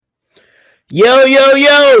Yo, yo,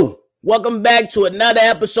 yo! Welcome back to another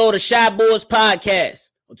episode of Shy Boys Podcast.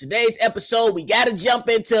 On today's episode, we got to jump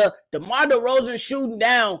into Demar Derozan shooting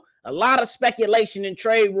down a lot of speculation and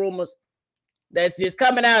trade rumors that's just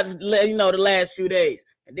coming out, the last few days.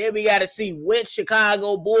 And then we got to see which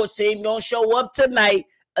Chicago Bulls team gonna show up tonight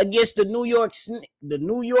against the New York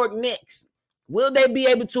Knicks. Will they be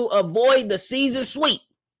able to avoid the season sweep?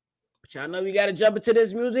 But y'all know we got to jump into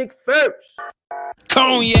this music first.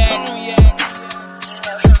 Cognac.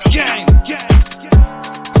 Gang.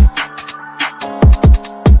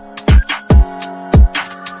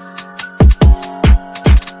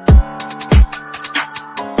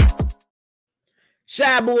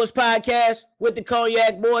 Shy Boys Podcast with the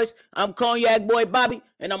Cognac Boys. I'm Cognac Boy Bobby,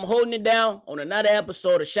 and I'm holding it down on another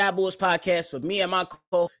episode of Shy Boys Podcast for me and my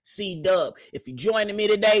co C-Dub. If you're joining me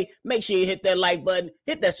today, make sure you hit that like button,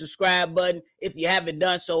 hit that subscribe button if you haven't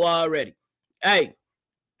done so already. Hey,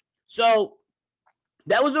 so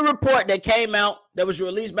that was a report that came out that was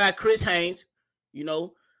released by Chris Haynes,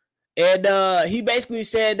 and he basically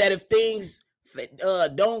said that if things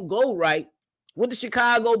don't go right with the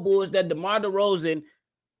Chicago Bulls, that DeMar DeRozan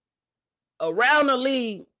around the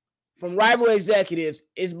league from rival executives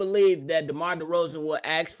is believed that DeMar DeRozan will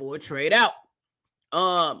ask for a trade out.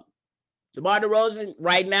 DeMar DeRozan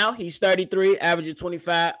right now, he's 33, averaging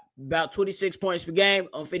 25, about 26 points per game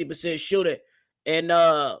on 50% shooting. And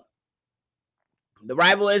the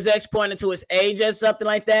rival execs pointed to his age as something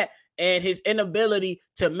like that and his inability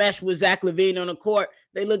to mesh with Zach LaVine on the court.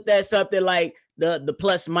 They looked at something like the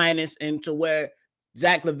plus minus into where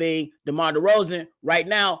Zach LaVine, DeMar DeRozan right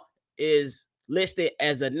now is listed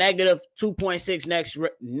as a negative 2.6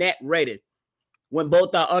 net rated when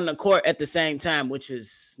both are on the court at the same time, which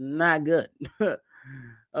is not good.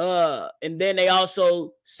 And then they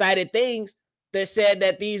also cited things that said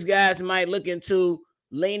that these guys might look into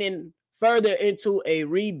leaning further into a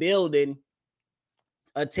rebuilding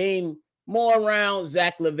a team more around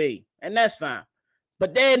Zach LaVine, and that's fine.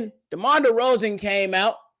 But then DeMar DeRozan came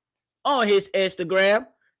out on his Instagram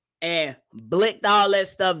and blicked all that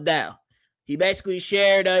stuff down. He basically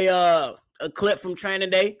shared a clip from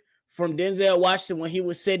training day from Denzel Washington when he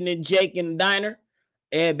was sitting in Jake in the diner,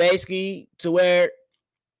 and basically to where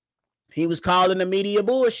he was calling the media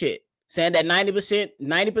bullshit, saying that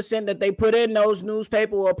 90% that they put in those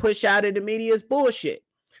newspaper or push out in the media is bullshit.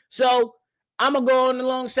 So I'm going to go on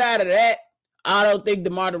alongside of that. I don't think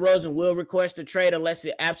DeMar DeRozan will request a trade unless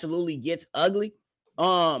it absolutely gets ugly.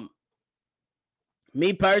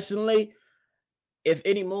 Me personally, if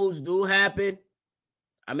any moves do happen,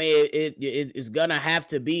 I mean, it's going to have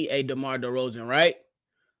to be a DeMar DeRozan, right?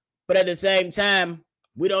 But at the same time,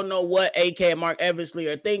 we don't know what AK and Mark Eversley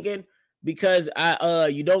are thinking because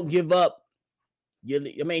you don't give up.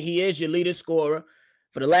 He is your leading scorer.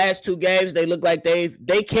 For the last two games, they look like they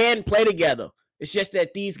can play together. It's just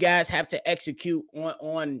that these guys have to execute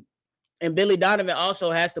on, and Billy Donovan also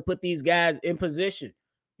has to put these guys in position.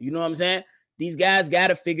 You know what I'm saying? These guys got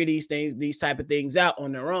to figure these type of things out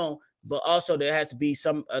on their own, but also there has to be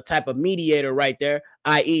some type of mediator right there,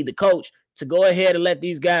 i.e. the coach, to go ahead and let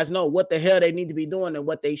these guys know what the hell they need to be doing and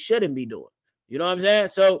what they shouldn't be doing. You know what I'm saying?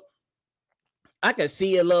 So I can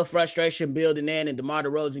see a little frustration building in and DeMar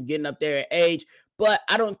DeRozan getting up there in age, but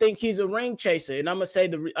I don't think he's a ring chaser. And I'm going to say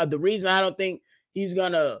the reason I don't think he's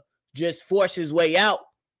going to just force his way out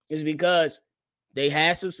is because they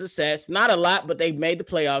had some success. Not a lot, but they made the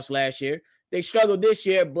playoffs last year. They struggled this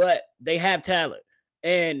year, but they have talent.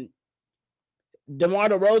 And DeMar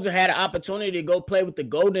DeRozan had an opportunity to go play with the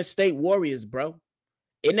Golden State Warriors, bro.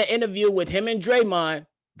 In the interview with him and Draymond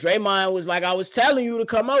was like, I was telling you to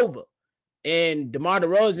come over. And DeMar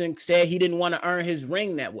DeRozan said he didn't want to earn his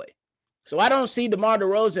ring that way. So I don't see DeMar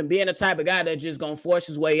DeRozan being the type of guy that's just going to force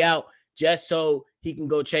his way out just so he can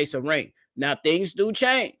go chase a ring. Now, things do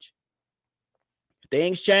change.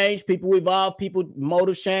 Things change. People evolve. People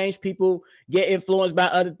motives change. People get influenced by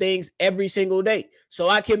other things every single day. So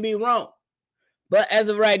I can be wrong. But as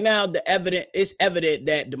of right now, it's evident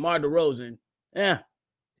that DeMar DeRozan,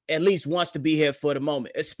 at least wants to be here for the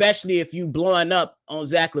moment, especially if you blowing up on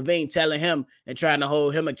Zach LaVine, telling him and trying to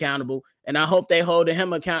hold him accountable. And I hope they holding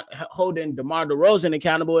DeMar DeRozan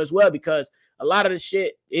accountable as well, because a lot of the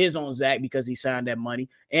shit is on Zach because he signed that money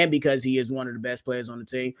and because he is one of the best players on the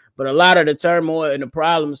team. But a lot of the turmoil and the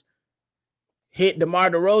problems hit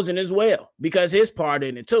DeMar DeRozan as well because his part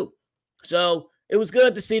in it too. So it was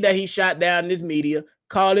good to see that he shot down this media,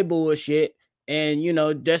 called it bullshit, and,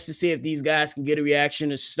 just to see if these guys can get a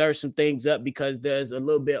reaction and stir some things up because there's a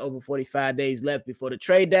little bit over 45 days left before the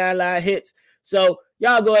trade deadline hits. So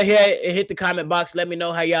y'all go ahead and hit the comment box. Let me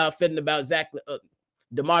know how y'all feeling about Zach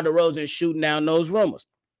DeMar DeRozan shooting down those rumors.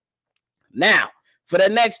 Now, for the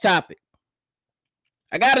next topic,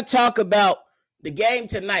 I got to talk about the game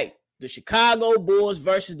tonight, the Chicago Bulls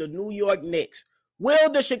versus the New York Knicks.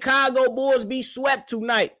 Will the Chicago Bulls be swept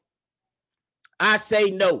tonight? I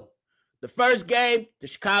say no. The first game, the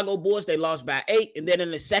Chicago Bulls, they lost by 8. And then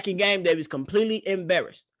in the second game, they was completely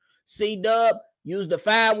embarrassed. C-Dub used the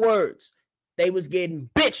 5 words. They was getting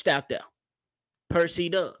bitched out there per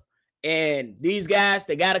C-Dub. And these guys,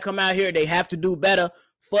 they got to come out here. They have to do better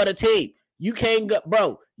for the team. You can't go,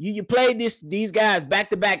 bro. You played these guys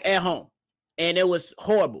back-to-back at home. And it was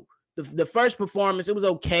horrible. The first performance, it was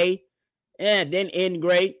okay. And then end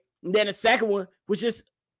great. And then the second one was just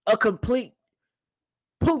a complete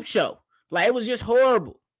poop show. Like, it was just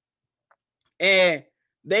horrible. And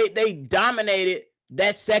they dominated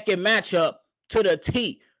that second matchup to the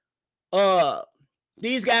T.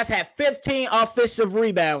 These guys had 15 offensive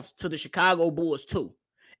rebounds to the Chicago Bulls 2.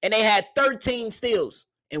 And they had 13 steals,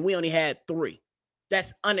 and we only had 3.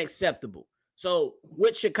 That's unacceptable. So,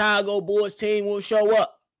 which Chicago Bulls team will show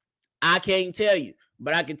up? I can't tell you.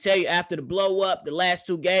 But I can tell you, after the blow up, the last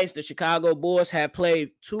 2 games, the Chicago Bulls have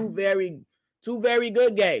played two very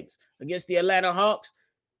good games against the Atlanta Hawks.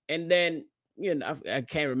 And then, I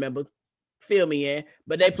can't remember. Fill me in.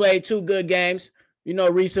 But they played 2 good games,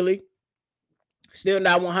 recently. Still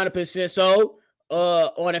not 100% sold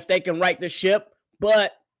on if they can right the ship.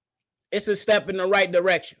 But it's a step in the right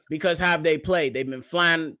direction because how have they played? They've been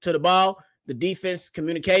flying to the ball. The defense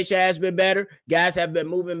communication has been better. Guys have been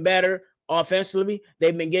moving better offensively.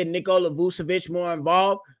 They've been getting Nikola Vucevic more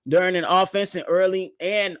involved during an offense and early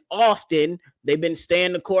and often. They've been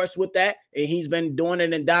staying the course with that, and he's been doing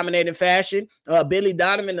it in dominating fashion. Billy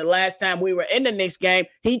Donovan, the last time we were in the Knicks game,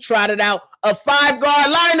 he trotted out a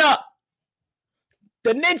 5-guard lineup.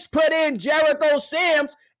 The Knicks put in Jericho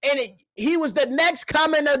Sims, and he was the next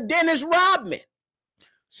coming of Dennis Rodman.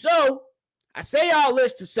 So I say all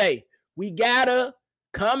this to say we got to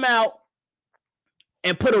come out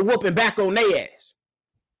and put a whooping back on their ass.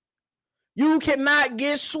 You cannot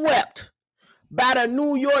get swept by the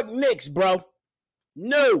New York Knicks, bro.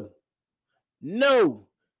 No.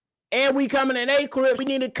 And we coming in A crib. We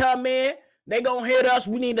need to come in. They gonna hit us.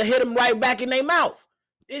 We need to hit them right back in their mouth.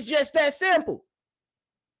 It's just that simple.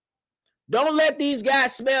 Don't let these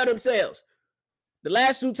guys smell themselves. The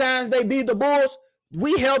last 2 times they beat the Bulls,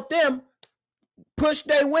 we helped them push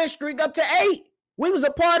their win streak up to 8. We was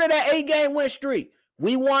a part of that 8-game win streak.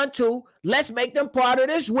 We won 2. Let's make them part of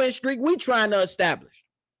this win streak we trying to establish.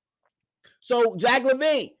 So, Zach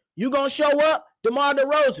LaVine, you going to show up? DeMar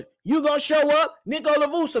DeRozan, you going to show up? Nikola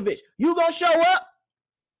Vucevic, you going to show up?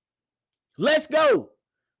 Let's go.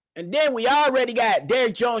 And then we already got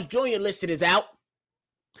Derrick Jones Jr. listed as out.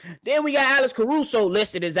 Then we got Alex Caruso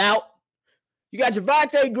listed as out. You got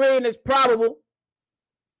Javonte Green as probable.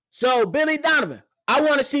 So, Billy Donovan, I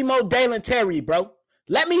want to see Mo Dalen Terry, bro.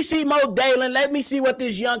 Let me see Mo Dalen. Let me see what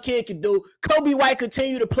this young kid can do. Kobe White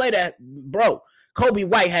continue to play that. Bro, Kobe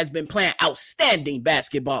White has been playing outstanding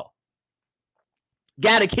basketball.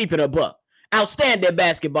 Got to keep it a buck. Outstanding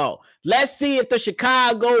basketball. Let's see if the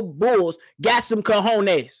Chicago Bulls got some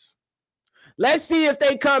cojones. Let's see if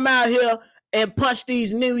they come out here and punch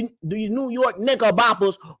these New York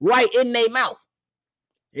Knickerbockers right in their mouth.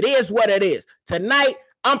 It is what it is. Tonight,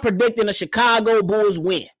 I'm predicting a Chicago Bulls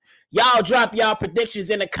win. Y'all drop y'all predictions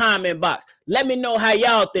in the comment box. Let me know how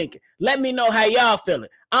y'all thinking. Let me know how y'all feeling.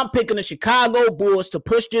 I'm picking the Chicago Bulls to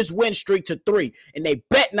push this win streak to 3. And they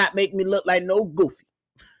bet not make me look like no goofy.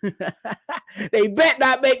 They bet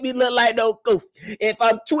not make me look like no goofy. If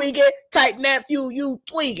I'm tweaking, type nephew, you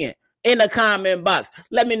tweaking in the comment box.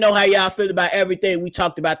 Let me know how y'all feel about everything we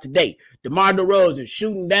talked about today. DeMar DeRozan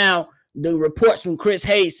shooting down the reports from Chris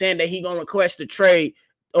Hayes saying that he's going to request a trade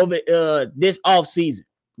over this offseason.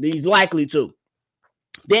 He's likely to.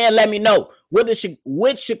 Then let me know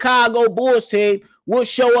which Chicago Bulls team will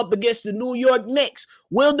show up against the New York Knicks.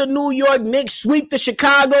 Will the New York Knicks sweep the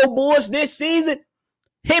Chicago Bulls this season?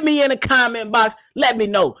 Hit me in the comment box. Let me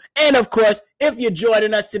know. And, of course, if you're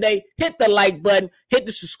joining us today, hit the like button, hit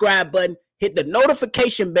the subscribe button, hit the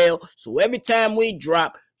notification bell so every time we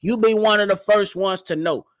drop, you'll be one of the first ones to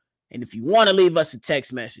know. And if you want to leave us a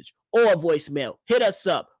text message or a voicemail, hit us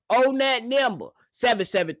up on that number,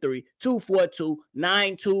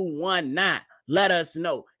 773-242-9219. Let us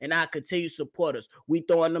know, and I'll continue to support us. We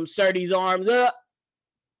throwing them Surtees arms up.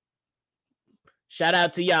 Shout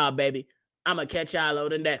out to y'all, baby. I'm going to catch y'all on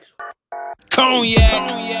the next one. Cognac.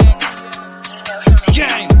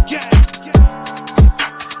 Gang.